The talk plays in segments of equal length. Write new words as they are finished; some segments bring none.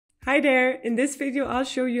Hi there! In this video I'll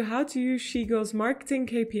show you how to use Sheetgo's Marketing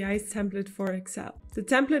KPIs template for Excel. The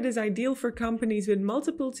template is ideal for companies with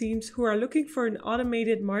multiple teams who are looking for an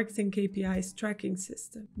automated marketing KPIs tracking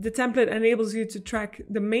system. The template enables you to track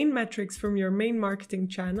the main metrics from your main marketing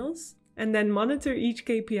channels and then monitor each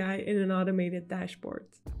KPI in an automated dashboard.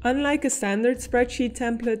 Unlike a standard spreadsheet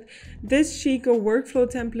template, this Sheetgo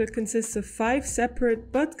workflow template consists of 5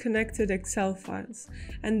 separate but connected Excel files,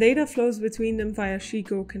 and data flows between them via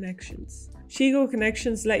Sheetgo connections. Sheetgo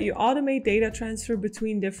connections let you automate data transfer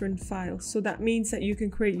between different files, so that means that you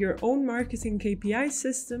can create your own marketing KPI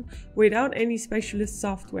system without any specialist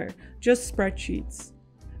software, just spreadsheets.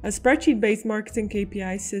 A spreadsheet-based marketing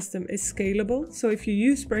KPI system is scalable, so if you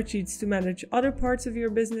use spreadsheets to manage other parts of your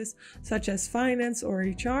business, such as finance or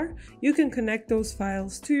HR, you can connect those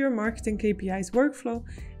files to your marketing KPIs workflow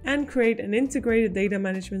and create an integrated data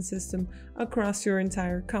management system across your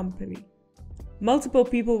entire company. Multiple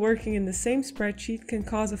people working in the same spreadsheet can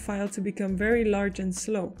cause a file to become very large and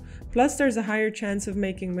slow, plus there's a higher chance of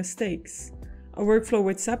making mistakes. A workflow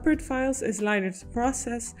with separate files is lighter to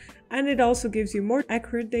process, and it also gives you more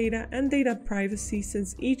accurate data and data privacy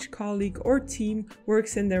since each colleague or team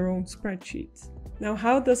works in their own spreadsheet. Now,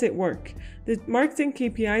 how does it work? The Marketing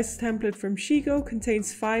KPIs template from Sheetgo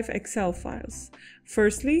contains 5 Excel files.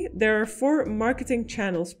 Firstly, there are 4 marketing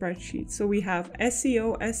channel spreadsheets. So we have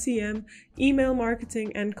SEO, SEM, email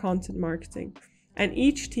marketing, and content marketing. And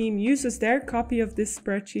each team uses their copy of this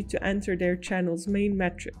spreadsheet to enter their channel's main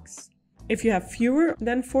metrics. If you have fewer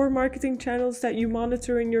than 4 marketing channels that you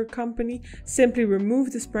monitor in your company, simply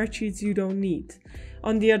remove the spreadsheets you don't need.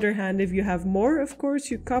 On the other hand, if you have more, of course,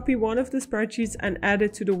 you copy one of the spreadsheets and add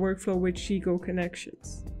it to the workflow with Sheetgo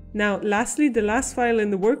connections. Now, lastly, the last file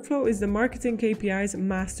in the workflow is the Marketing KPIs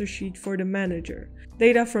master sheet for the manager.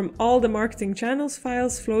 Data from all the marketing channels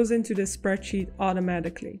files flows into the spreadsheet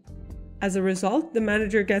automatically. As a result, the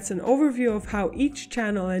manager gets an overview of how each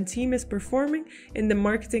channel and team is performing in the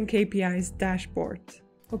Marketing KPIs dashboard.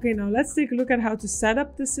 Okay, now let's take a look at how to set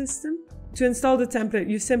up the system. To install the template,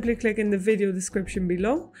 you simply click in the video description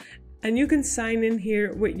below, and you can sign in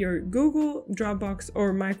here with your Google, Dropbox,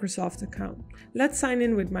 or Microsoft account. Let's sign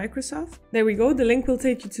in with Microsoft. There we go. The link will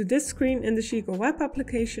take you to this screen in the Sheetgo web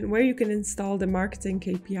application where you can install the Marketing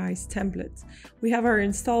KPIs template. We have our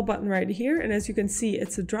install button right here, and as you can see,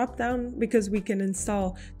 it's a drop down because we can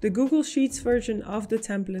install the Google Sheets version of the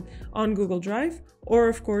template on Google Drive, or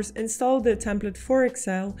of course, install the template for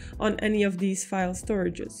Excel on any of these file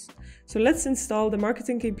storages. So let's install the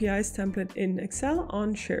Marketing KPIs template in Excel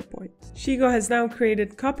on SharePoint. Sheetgo has now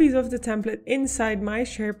created copies of the template inside my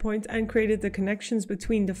SharePoint and created the connections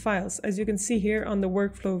between the files, as you can see here on the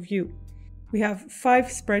workflow view. We have 5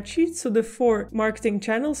 spreadsheets, so the 4 marketing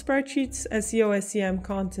channel spreadsheets, SEO, SEM,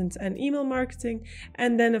 content, and email marketing,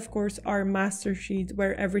 and then of course our master sheet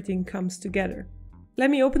where everything comes together. Let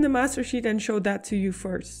me open the master sheet and show that to you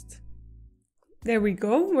first. There we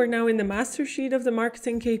go. We're now in the master sheet of the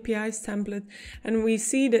Marketing KPIs template, and we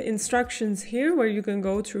see the instructions here where you can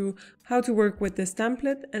go through how to work with this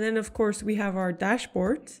template. And then of course we have our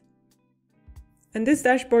dashboard. And this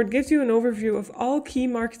dashboard gives you an overview of all key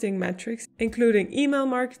marketing metrics, including email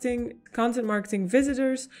marketing, content marketing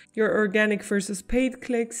visitors, your organic versus paid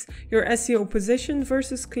clicks, your SEO position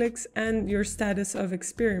versus clicks, and your status of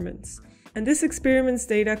experiments. And this experiments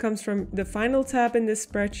data comes from the final tab in this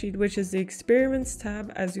spreadsheet, which is the experiments tab,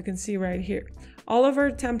 as you can see right here. All of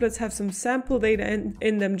our templates have some sample data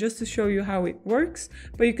in them just to show you how it works,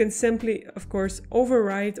 but you can simply, of course,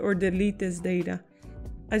 overwrite or delete this data.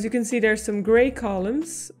 As you can see, there's some gray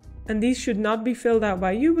columns, and these should not be filled out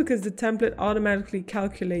by you because the template automatically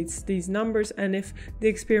calculates these numbers and if the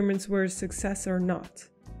experiments were a success or not.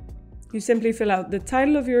 You simply fill out the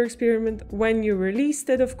title of your experiment, when you released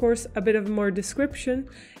it, of course, a bit of more description.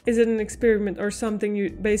 Is it an experiment or something you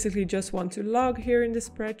basically just want to log here in the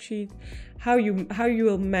spreadsheet? How you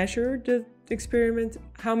will measure the experiment,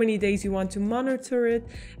 how many days you want to monitor it,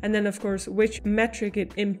 and then of course, which metric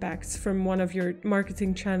it impacts from one of your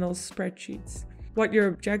marketing channels spreadsheets. What your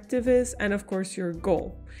objective is, and of course your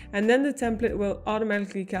goal. And then the template will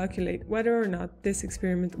automatically calculate whether or not this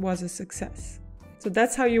experiment was a success. So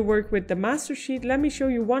that's how you work with the master sheet. Let me show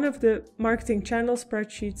you one of the marketing channel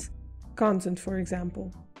spreadsheets, content for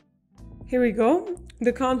example. Here we go.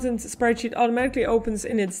 The content spreadsheet automatically opens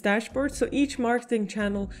in its dashboard. So each marketing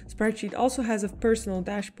channel spreadsheet also has a personal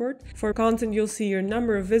dashboard. For content, you'll see your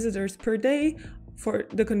number of visitors per day, for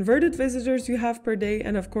the converted visitors you have per day,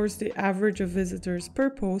 and of course the average of visitors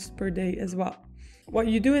per post per day as well. What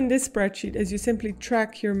you do in this spreadsheet is you simply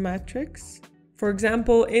track your metrics For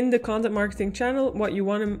example, in the content marketing channel, what you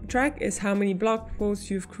want to track is how many blog posts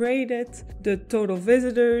you've created, the total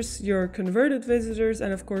visitors, your converted visitors,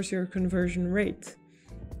 and of course your conversion rate.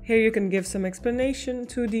 Here you can give some explanation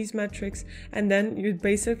to these metrics, and then you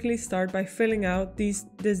basically start by filling out this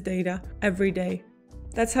data every day.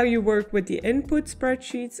 That's how you work with the input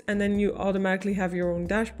spreadsheets, and then you automatically have your own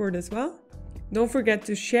dashboard as well. Don't forget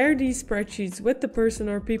to share these spreadsheets with the person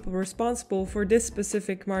or people responsible for this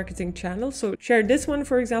specific marketing channel. So share this one,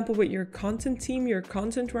 for example, with your content team, your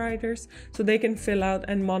content writers, so they can fill out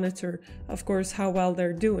and monitor, of course, how well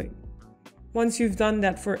they're doing. Once you've done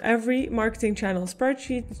that for every marketing channel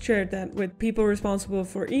spreadsheet, share that with people responsible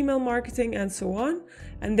for email marketing and so on,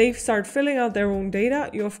 and they start filling out their own data,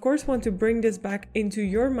 you of course want to bring this back into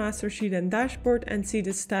your master sheet and dashboard and see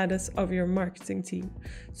the status of your marketing team.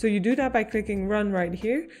 So you do that by clicking Run right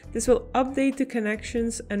here. This will update the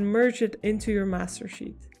connections and merge it into your master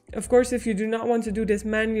sheet. Of course, if you do not want to do this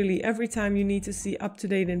manually every time you need to see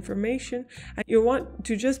up-to-date information and you want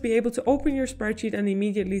to just be able to open your spreadsheet and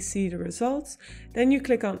immediately see the results, then you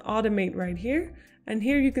click on Automate right here, and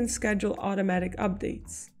here you can schedule automatic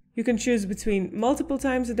updates. You can choose between multiple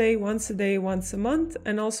times a day, once a month,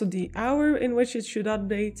 and also the hour in which it should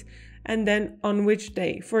update, and then on which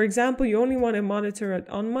day. For example, you only want to monitor it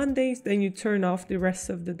on Mondays, then you turn off the rest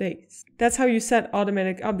of the days. That's how you set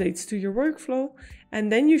automatic updates to your workflow, and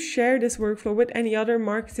then you share this workflow with any other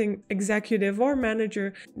marketing executive or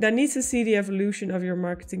manager that needs to see the evolution of your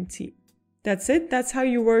marketing team. That's it. That's how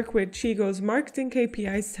you work with Sheetgo's Marketing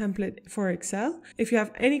KPIs template for Excel. If you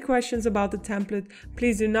have any questions about the template,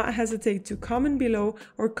 please do not hesitate to comment below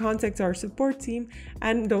or contact our support team.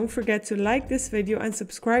 And don't forget to like this video and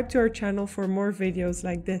subscribe to our channel for more videos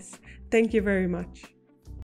like this. Thank you very much.